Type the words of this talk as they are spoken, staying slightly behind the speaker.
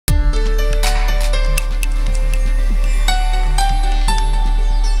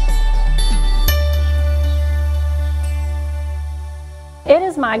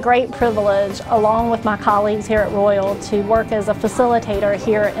is my great privilege, along with my colleagues here at Royall, to work as a facilitator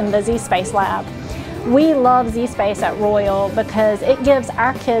here in the ZSpace lab. We love ZSpace at Royall because it gives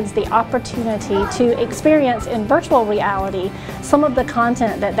our kids the opportunity to experience in virtual reality some of the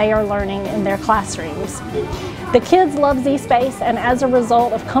content that they are learning in their classrooms. The kids love ZSpace, and as a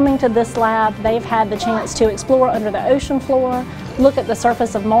result of coming to this lab, they've had the chance to explore under the ocean floor, look at the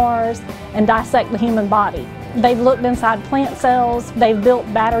surface of Mars, and dissect the human body. They've looked inside plant cells, they've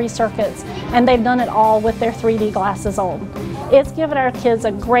built battery circuits, and they've done it all with their 3D glasses on. It's given our kids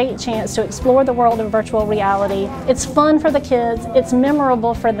a great chance to explore the world of virtual reality. It's fun for the kids, it's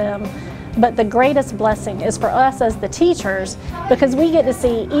memorable for them, but the greatest blessing is for us as the teachers, because we get to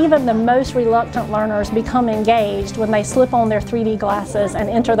see even the most reluctant learners become engaged when they slip on their 3D glasses and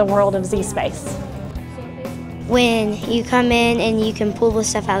enter the world of ZSpace. When you come in and you can pull the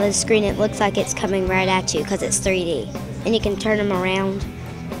stuff out of the screen, it looks like it's coming right at you because it's 3D. And you can turn them around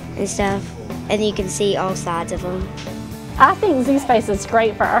and stuff, and you can see all sides of them. I think ZSpace is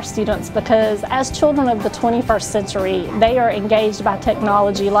great for our students because as children of the 21st century, they are engaged by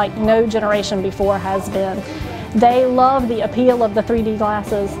technology like no generation before has been. They love the appeal of the 3D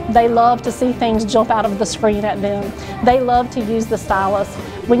glasses. They love to see things jump out of the screen at them. They love to use the stylus.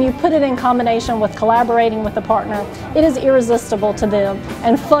 When you put it in combination with collaborating with a partner, it is irresistible to them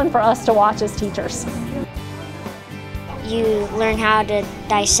and fun for us to watch as teachers. You learn how to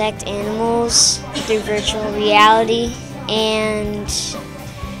dissect animals through virtual reality, and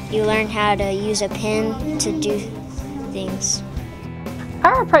you learn how to use a pen to do things.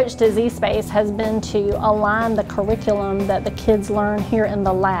 Our approach to ZSpace has been to align the curriculum that the kids learn here in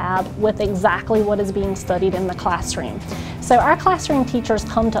the lab with exactly what is being studied in the classroom. So our classroom teachers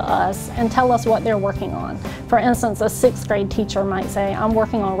come to us and tell us what they're working on. For instance, a 6th grade teacher might say, I'm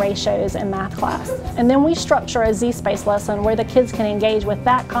working on ratios in math class. And then we structure a ZSpace lesson where the kids can engage with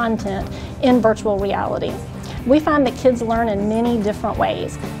that content in virtual reality. We find that kids learn in many different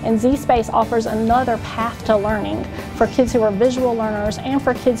ways, and ZSpace offers another path to learning for kids who are visual learners and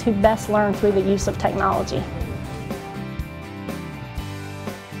for kids who best learn through the use of technology.